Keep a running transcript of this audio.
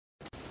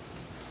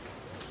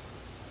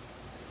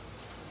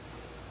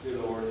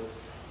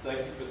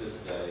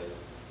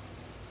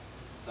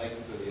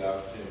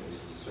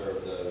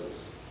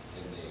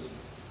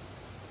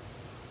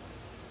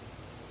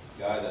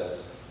guide us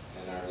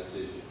in our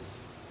decisions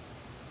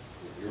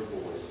with your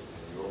voice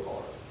and your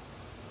heart.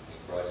 In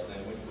Christ's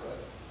name we pray.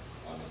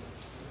 Amen.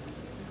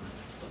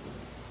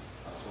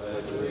 I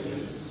pledge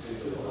allegiance to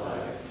the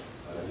flag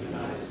of the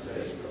United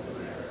States of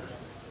America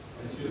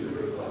and to the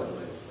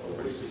republic for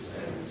which it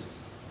stands,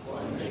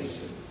 one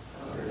nation,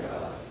 under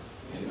God,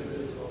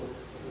 indivisible,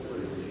 with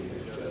liberty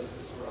and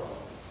justice for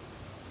all.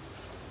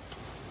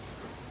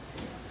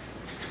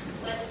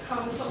 Let's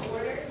come to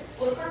order.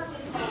 Will the clerk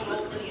please call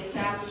roll for the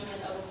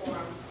establishment of a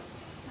quorum?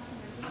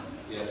 Councilman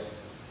Jenkins? Yes.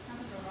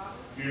 Councilman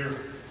Roberts? Here.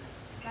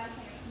 Vice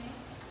Mayor Smith?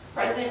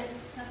 Present.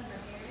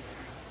 Councilman Harris?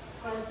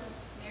 Present.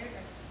 Mayor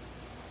Draper?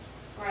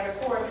 All right, a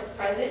quorum is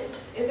present.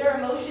 Is there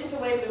a motion to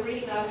waive the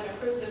reading of and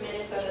approve the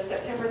minutes of the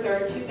September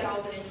 3rd,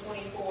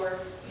 2024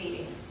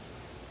 meeting?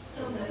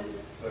 So moved.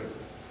 Second.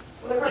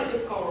 Will the clerk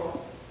please call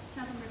roll?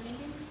 Councilman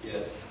Jenkins?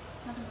 Yes.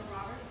 Councilman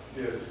Roberts?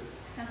 Yes.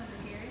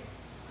 Councilman Harris?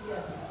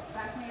 Yes.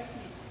 Vice Mayor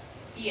Smith?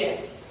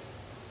 Yes.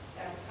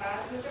 That's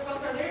passed. Mr.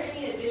 Fox, are there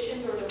any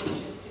additions or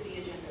deletions to the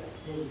agenda?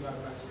 Those are not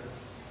Vice Mayor.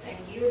 Thank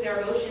you. Is there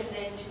a motion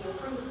then to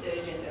approve the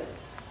agenda?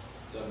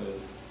 So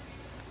moved.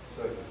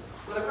 Second.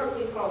 Will the clerk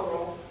please call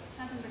roll?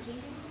 Councilman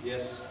Jenkins?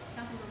 Yes.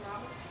 Councilman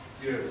Roberts?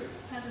 Yes.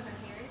 Councilman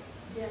Harris?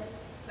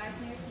 Yes. Vice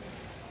Mayor Smith?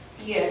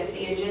 Yes,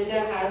 the agenda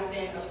has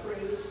been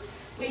approved.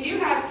 We do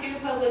have two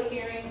public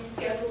hearings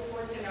scheduled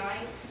for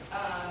tonight.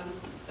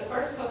 The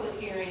first public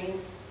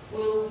hearing,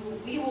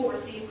 we will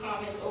receive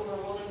comments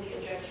overruling the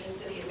objections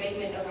to the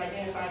abatement of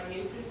identified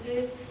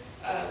nuisances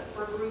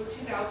for Group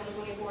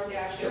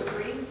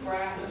 2024-03,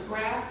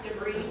 grass,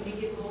 debris,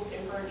 vehicles,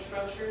 and burnt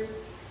structures.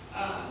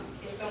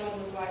 If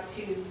someone would like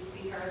to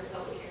be heard, the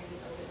public hearing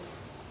is open.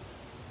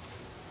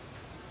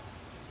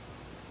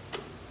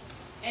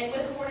 And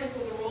with accordance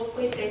with the rules,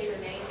 please state your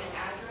name and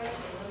address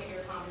and limit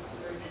your comments to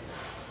 3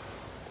 minutes.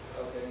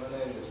 Okay, my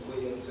name is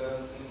William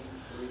Johnson,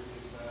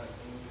 369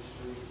 English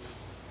Street.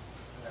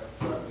 I have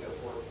property at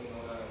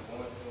 1409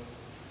 Boynton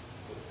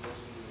with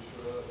bushes and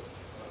shrubs,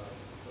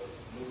 a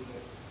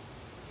nuisance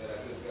that I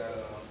just got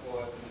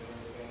poison and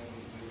everything.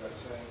 We got a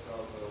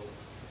chainsaw, so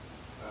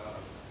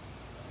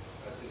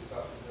I just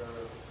talked to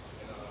her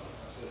and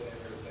I should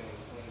have everything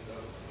cleaned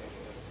up in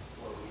the next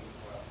 4 weeks.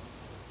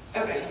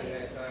 Okay. In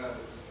that time,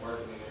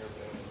 working and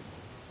everything.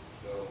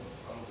 So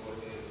I'm going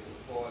to go ahead and do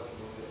poison,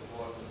 go ahead and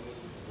poison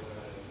bushes and go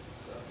ahead and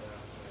shut down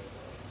the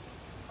chainsaw.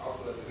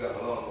 Also, I just got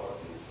a lawnmower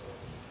piece, so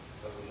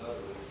that's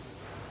another reason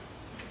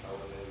I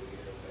wasn't able to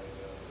get everything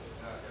done. But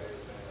now I got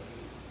everything I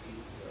need to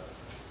eat the job.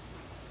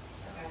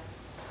 Okay.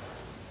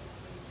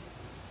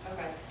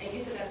 Okay. And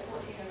you said that's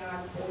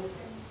 1409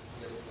 Boynton?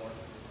 Yes, one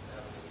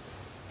avenue.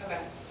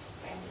 Okay.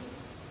 Thank you.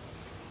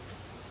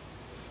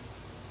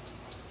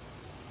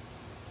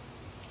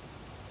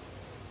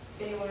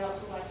 Anyone else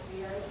would like to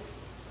be heard?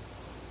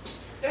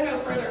 If there are no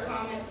further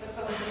comments, the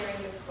public hearing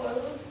is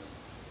closed.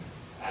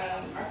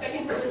 Our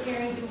second public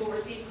hearing, we will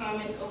receive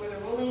comments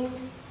overruling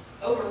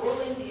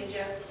the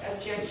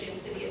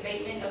objections to the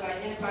abatement of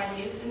identified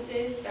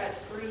nuisances. That's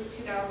Group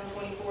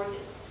 2024-01,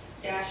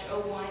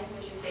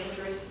 which is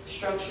dangerous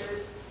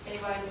structures.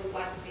 Anybody who would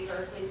like to be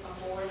heard, please come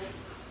forward.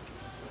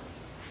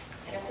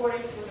 In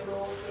accordance with the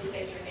rules, please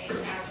state your name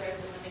and address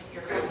and limit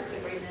your comments to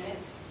 3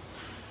 minutes.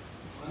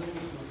 My name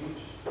is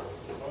Manish.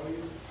 How are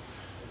you?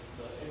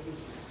 The address is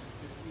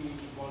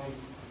 5020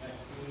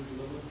 Maxfield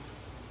Boulevard,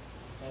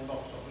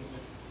 Sandbox Shopping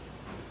Center.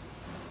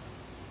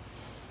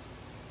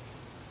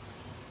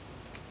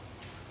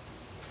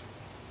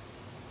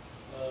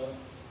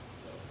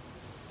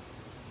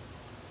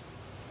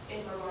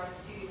 In regards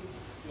to,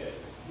 Yeah,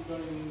 it's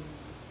regarding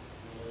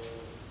the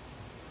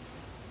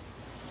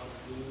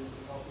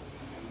property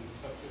and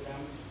structure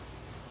damage.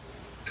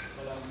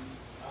 But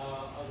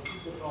I'll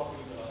keep the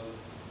property, but I'll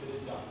get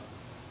it done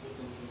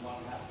within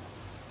 1.5.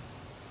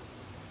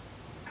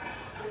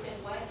 within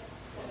what?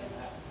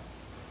 1.5.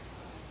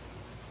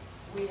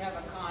 We have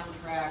a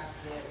contract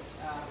that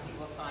he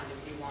will sign if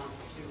he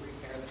wants to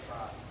repair the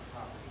property.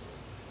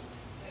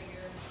 So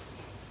you're,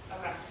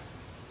 okay.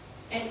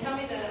 And tell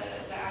me the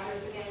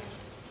address again.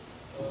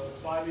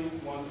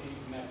 5818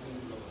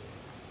 Maxfield Boulevard.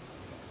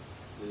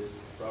 This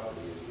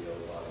property is the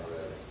old lot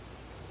road.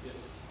 Yes.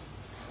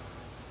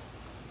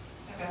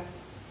 Okay.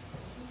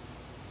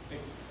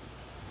 Thank you.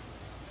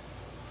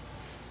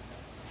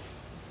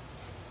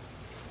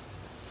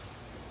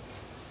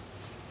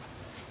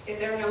 If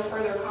there are no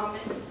further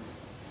comments,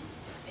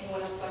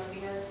 anyone else like to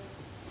be heard?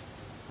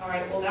 All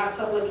right, well, that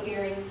public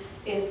hearing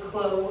is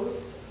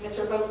closed.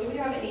 Mr. Fox, do we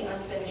have any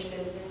unfinished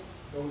business?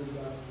 No, we do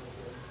not.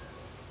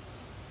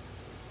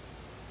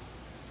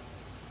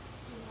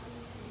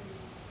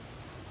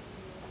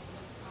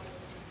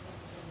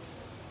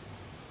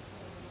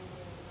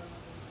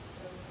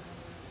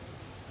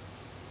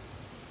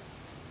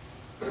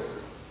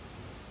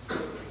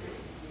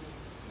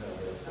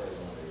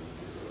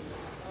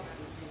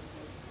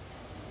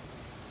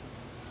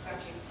 Got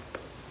you.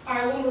 All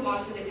right, we'll move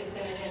on to the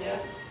consent agenda.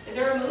 Is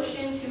there a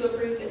motion to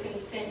approve the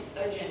consent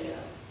agenda?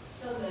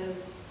 So moved.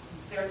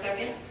 Is there a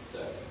second?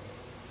 Second.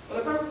 Will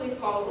the clerk please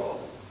call the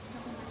roll?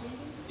 Councilman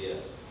Jenkins? Yes.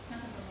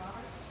 Councilman Roberts?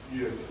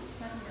 Yes.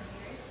 Councilmember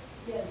Harris,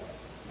 Yes.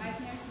 Vice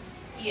Mayor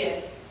Smith.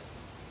 Yes.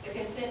 The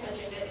consent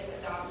agenda is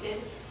adopted.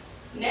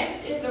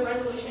 Next is the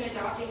resolution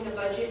adopting the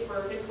budget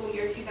for fiscal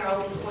year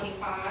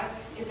 2025.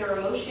 Is there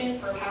a motion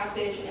for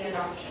passage and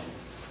adoption?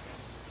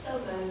 So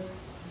moved.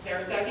 Is there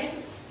a second?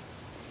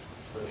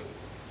 Second.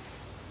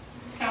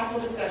 Council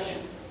discussion.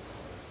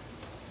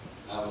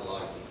 I would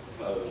like to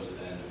propose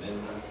an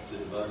amendment to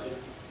the budget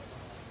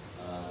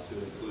to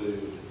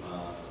include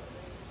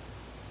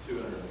 $250,000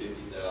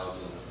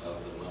 of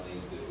the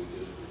monies that we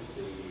just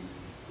received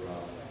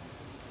from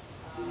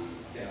the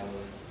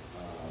county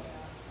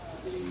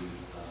to be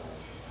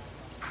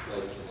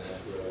placed in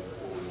escrow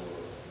for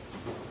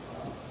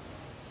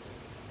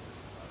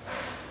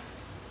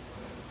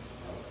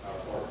our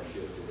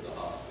partnership with the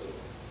hospital,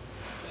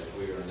 as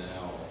we are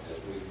now, as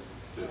we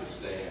took a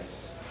stance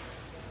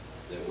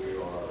that we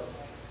are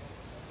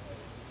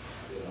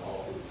going to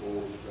offer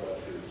board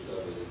structures so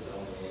that it's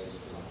only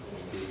instant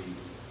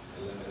appointees,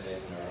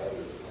 eliminating our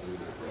others under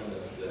the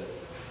premise that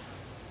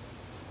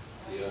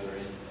the other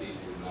entities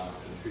are not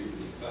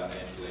contributing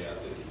financially. I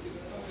think it's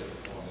incumbent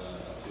upon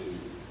us to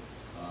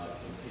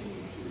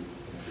continue to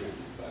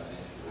contribute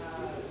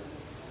financially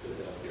to the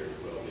healthcare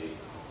well-being.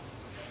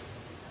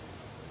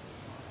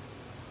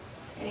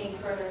 Any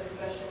further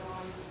discussion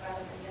on that?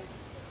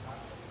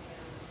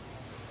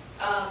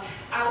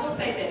 I will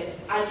say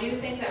this, I do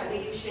think that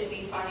we should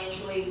be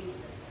financially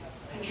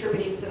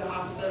contributing to the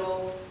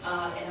hospital in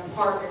a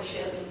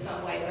partnership in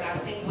some way, but I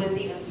think with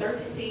the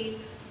uncertainty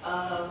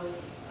of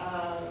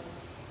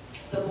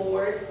the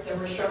board, the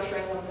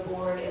restructuring of the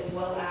board, as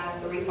well as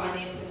the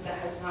refinancing that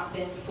has not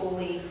been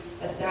fully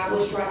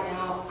established right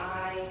now,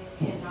 I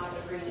cannot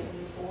agree to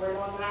move forward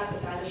on that,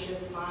 but that is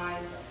just my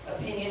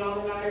opinion on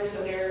the matter.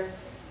 So there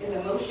is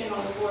a motion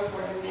on the floor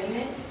for an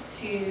amendment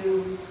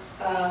to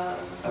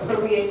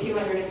appropriate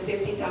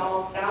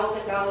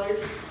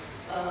 $250,000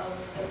 of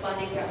the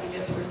funding that we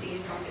just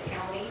received from the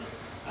county.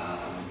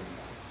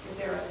 Is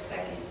there a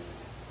second?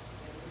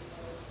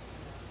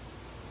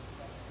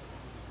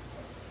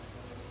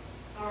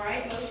 All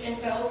right, motion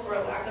fails for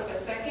a lack of a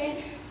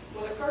second.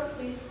 Will the clerk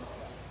please?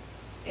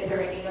 Is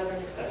there any other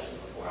discussion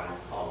before I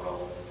call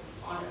roll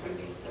on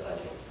approving the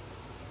budget?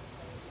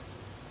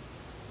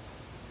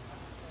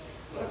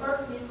 Will the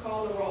clerk please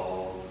call the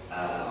roll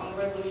on the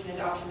resolution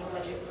adopting the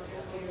budget for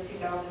fiscal year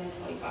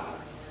 2025?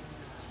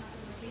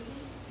 Councilmember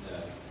Jenkins, No.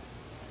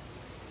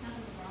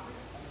 Councilmember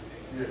Roberts,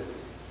 Yes.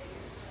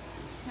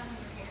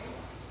 Councilmember Harris,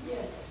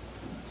 Yes.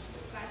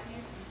 Vice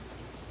Mayor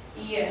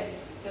Smith. Yes,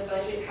 the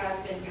budget has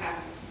been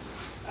passed.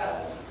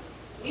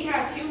 We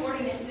have two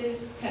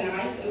ordinances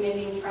tonight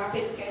amending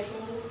traffic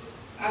schedules.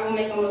 I will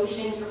make a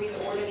motion to read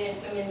the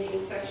ordinance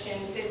amending section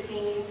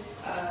 15.57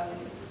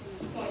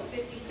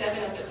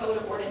 of the Code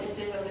of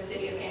Ordinances of the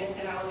City of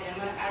Anniston,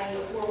 Alabama, adding a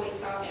four-way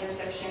stop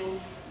intersection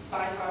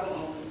by title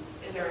only.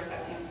 Is there a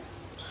second?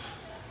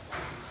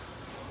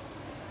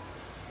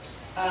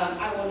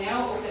 I will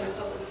now open a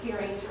public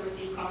hearing to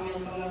receive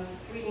comments on the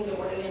reading the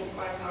ordinance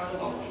by title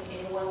only.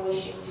 Anyone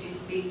wishing to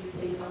speak,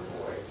 please come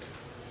forward.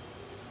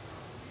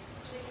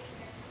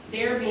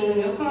 There being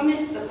no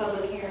comments, the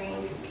public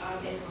hearing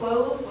is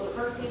closed. Will the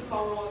clerk please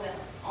call roll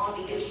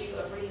on the issue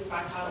of reading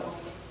by title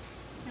only?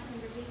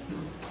 Councilmember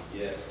Jenkins,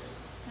 Yes.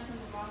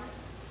 Councilmember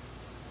Roberts,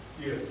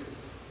 Yes.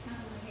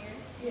 Councilmember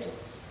Harris, Yes.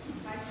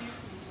 Vice Mayor Smith.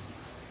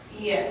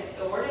 Yes,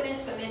 the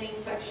ordinance amending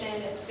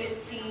section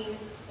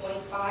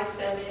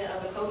 15.57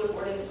 of the Code of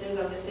Ordinances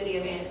of the City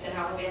of Anniston,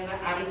 Alabama,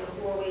 adding a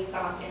four-way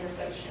stop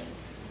intersection.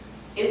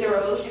 Is there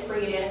a motion for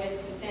unanimous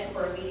consent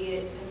for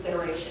immediate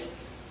consideration?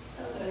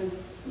 So moved.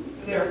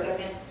 Is there a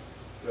second?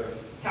 Second.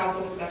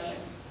 Council discussion.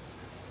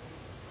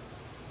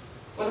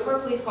 Will the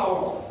clerk please call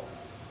roll?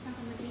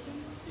 Councilmember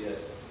Jenkins, Yes.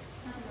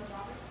 Councilmember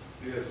Roberts,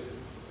 Yes.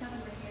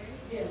 Councilmember Harris,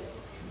 Yes.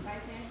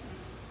 Vice Mayor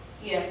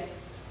Smith.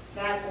 Yes,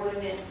 that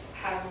ordinance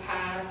has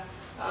passed.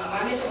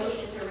 I make a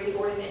motion to read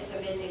ordinance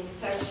amending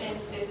section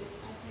 50. Vice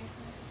Mayor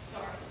Smith.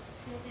 Sorry.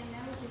 Because then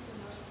that was just a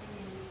motion for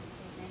unanimous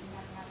consent, then you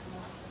have to have a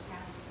motion for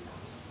passage and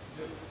adoption.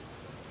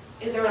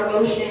 Is there a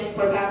motion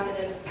for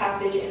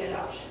passage and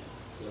adoption?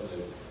 So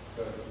moved.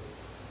 Second.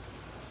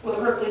 Will the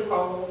clerk please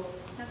call roll?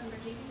 Councilmember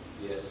Jenkins,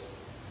 Yes.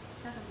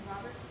 Councilmember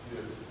Roberts,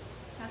 Yes.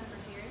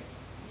 Councilmember Harris,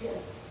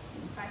 Yes.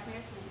 Vice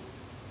Mayor Smith.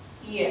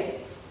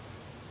 Yes,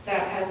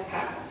 that has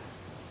passed.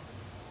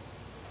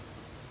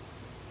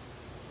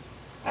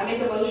 I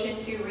make a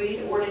motion to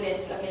read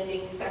ordinance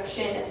amending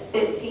section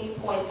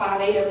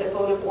 15.58 of the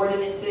Code of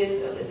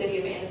Ordinances of the City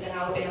of Anniston,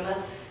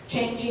 Alabama,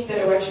 changing the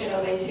direction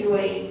of a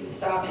two-way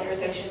stop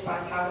intersection by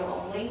title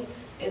only.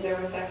 Is there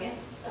a second?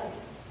 Second.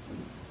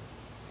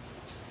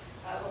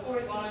 Before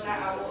we go on to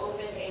that, I will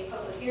open a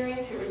public hearing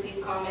to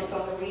receive comments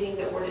on the reading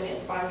the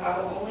ordinance by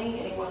title only.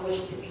 Anyone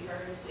wishing to be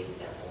heard, please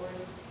step forward.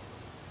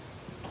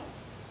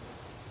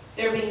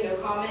 There being no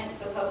comments,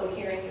 the public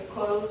hearing is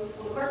closed.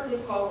 Will the clerk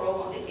please call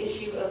roll on the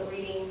issue of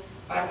reading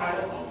by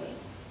title only?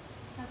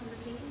 Councilmember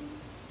Jenkins,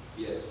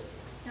 Yes.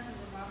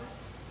 Councilmember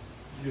Roberts,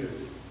 Yes.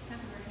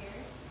 Councilmember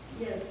Harris,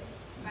 Yes.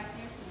 Vice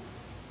Mayor Smith.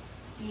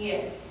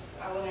 Yes.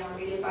 I will now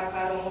read it by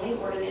title only.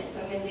 Ordinance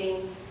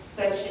amending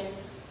section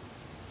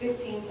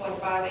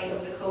 15.58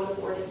 of the Code of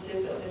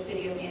Ordinances of the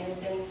City of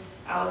Anniston,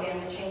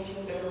 Alabama,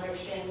 changing the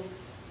direction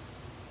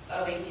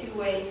of a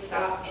two-way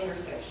stop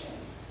intersection.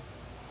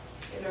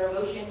 Is there a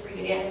motion for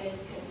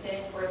unanimous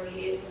consent for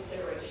immediate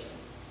consideration?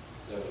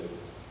 So moved.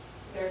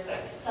 Is there a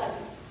second?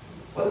 Second.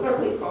 Will the clerk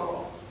please call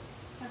roll?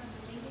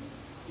 Councilman Jenkins,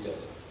 Yes.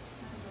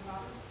 Councilman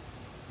Roberts,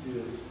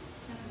 Yes.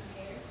 Councilman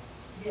Harris,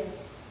 Yes.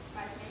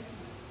 Vice Mayor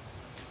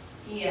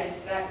Smith.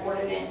 Yes, that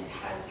ordinance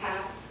has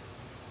passed.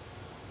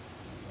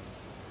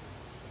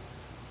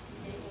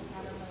 You didn't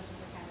have a motion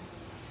for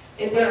passage.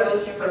 Is there a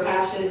motion for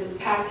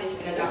passage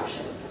and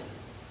adoption?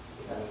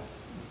 Second.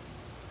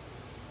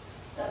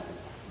 Second.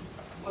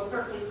 Will the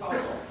clerk please call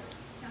roll?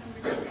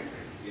 Councilman Jenkins,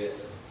 Yes.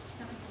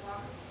 Councilman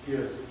Roberts,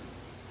 Yes.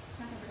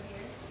 Councilman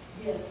Harris,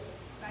 Yes.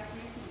 Vice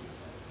Mayor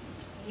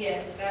Smith.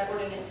 Yes, that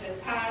ordinance has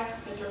passed.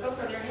 Mr. Phillips,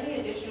 are there any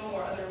additional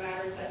or other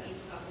matters that need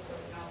to come before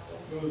the council?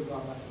 Those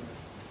are my friends.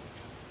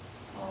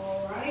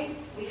 All right,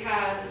 we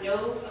have no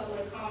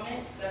public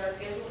comments that are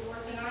scheduled for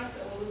tonight,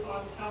 so we'll move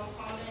on to council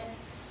comments.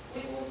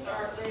 We will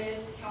start with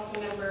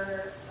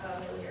Councilmember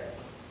Millie Harris.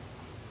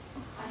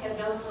 I have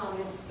no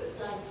comments, but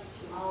thanks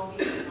to all of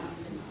you for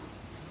coming tonight.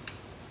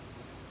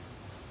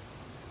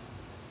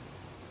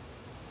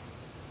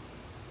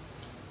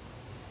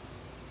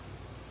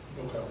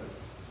 No comment.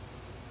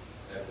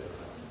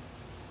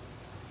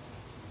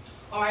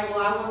 All right, well,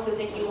 I want to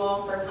thank you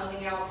all for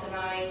coming out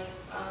tonight.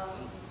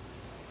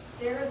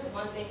 There is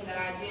one thing that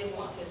I did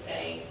want to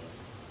say.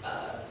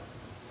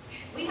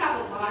 We have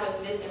a lot of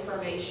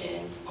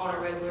misinformation on a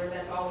regular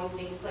that's always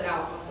being put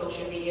out on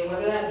social media,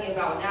 whether that be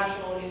about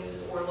national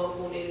news or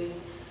local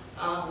news.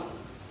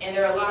 And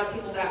there are a lot of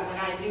people that when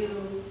I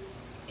do,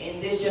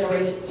 in this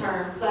generation's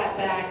term, clap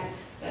back,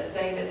 that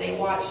say that they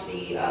watch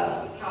the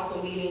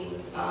council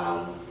meetings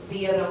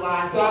via the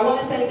live. So I want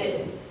to say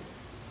this.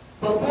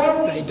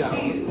 Before we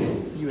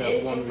spew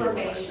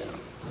misinformation,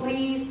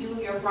 please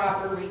do your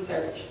proper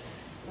research.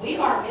 We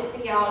are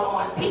missing out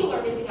on, people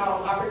are missing out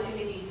on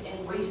opportunities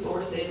and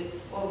resources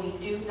when we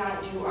do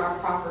not do our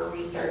proper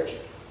research.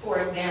 For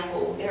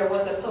example, there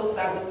was a post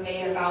that was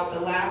made about the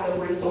lack of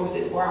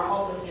resources for our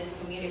homelessness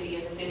community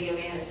in the city of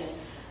Anniston.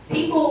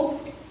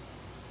 People,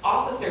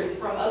 officers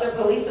from other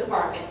police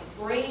departments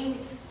bring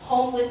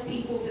homeless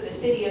people to the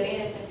city of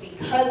Anniston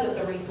because of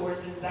the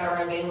resources that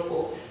are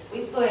available.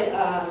 We put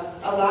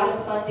a lot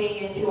of funding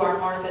into our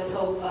Martha's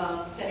Hope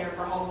Center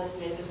for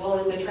Homelessness, as well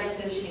as the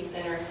transitioning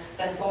center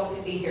that's going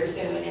to be here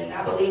soon. And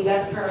I believe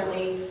that's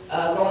currently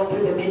going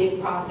through the bidding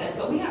process.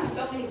 But we have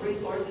so many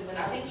resources, and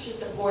I think it's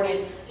just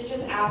important to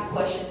just ask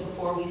questions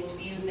before we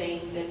spew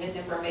things and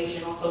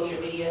misinformation on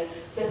social media,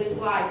 because it's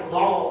like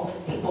law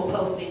when people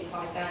post things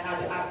like that.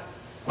 And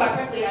quite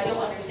frankly, I don't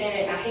understand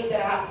it, and I hate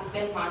that I have to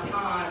spend my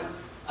time,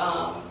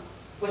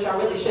 which I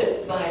really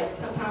shouldn't, but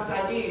sometimes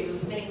I do,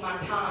 spending my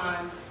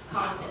time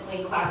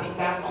constantly clapping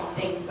back on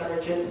things that are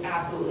just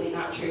absolutely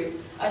not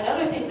true.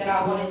 Another thing that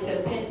I wanted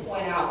to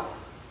pinpoint out,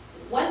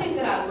 one thing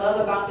that I love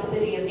about the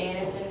city of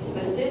Anniston,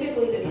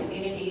 specifically the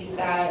communities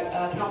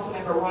that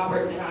Councilmember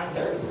Roberts and I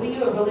serve, we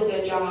do a really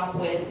good job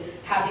with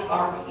having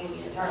our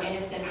reunions, our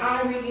Anniston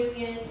High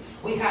reunions.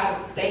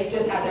 They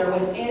just had their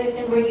West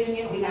Anniston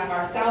reunion. We have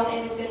our South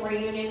Anniston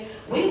reunion.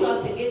 We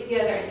love to get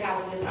together and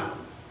have a good time.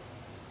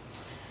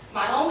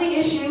 My only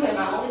issue and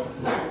my only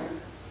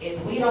concern is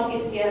we don't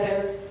get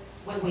together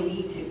when we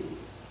need to.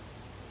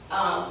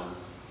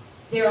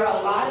 There are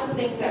a lot of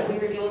things that we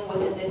are doing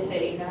within this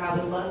city that I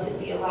would love to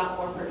see a lot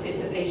more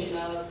participation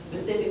of,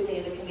 specifically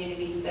in the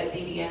communities that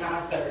DD and I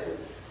serve.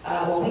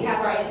 When we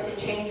have our Anniston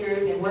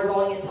changers and we're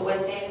going into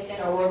West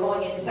Anniston or we're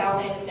going into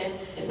South Anniston,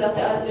 it's up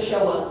to us to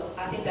show up.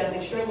 I think that's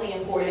extremely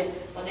important.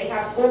 When they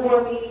have school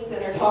board meetings and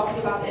they're talking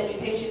about the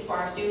education for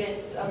our students,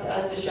 it's up to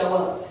us to show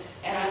up.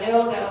 And I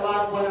know that a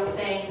lot of what I'm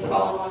saying is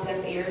falling on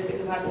deaf ears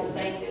because I've been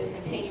saying this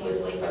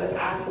continuously for the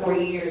past 4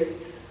 years.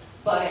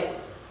 But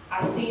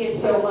I see it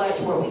so much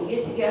where we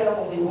get together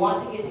when we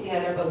want to get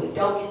together, but we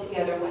don't get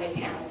together when it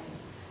counts.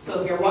 So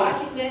if you're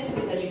watching this,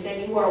 because you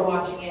said you are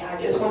watching it, I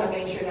just want to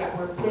make sure that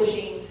we're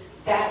pushing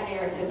that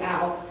narrative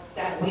out,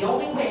 that we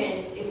only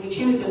win if we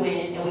choose to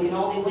win, and we can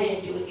only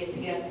win do we get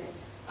together.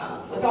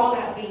 With all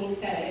that being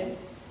said,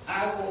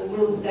 I will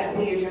move that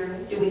we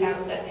adjourn. Do we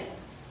have a second?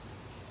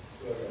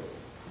 Second.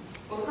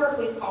 Will the clerk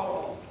please call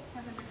roll?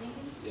 Councilman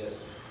Jenkins, Yes.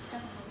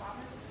 Councilman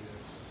Roberts,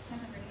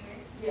 Councilman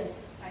Harris,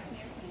 Yes. Vice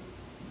Mayor Smith.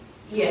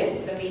 Yes,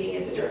 the meeting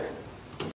is adjourned.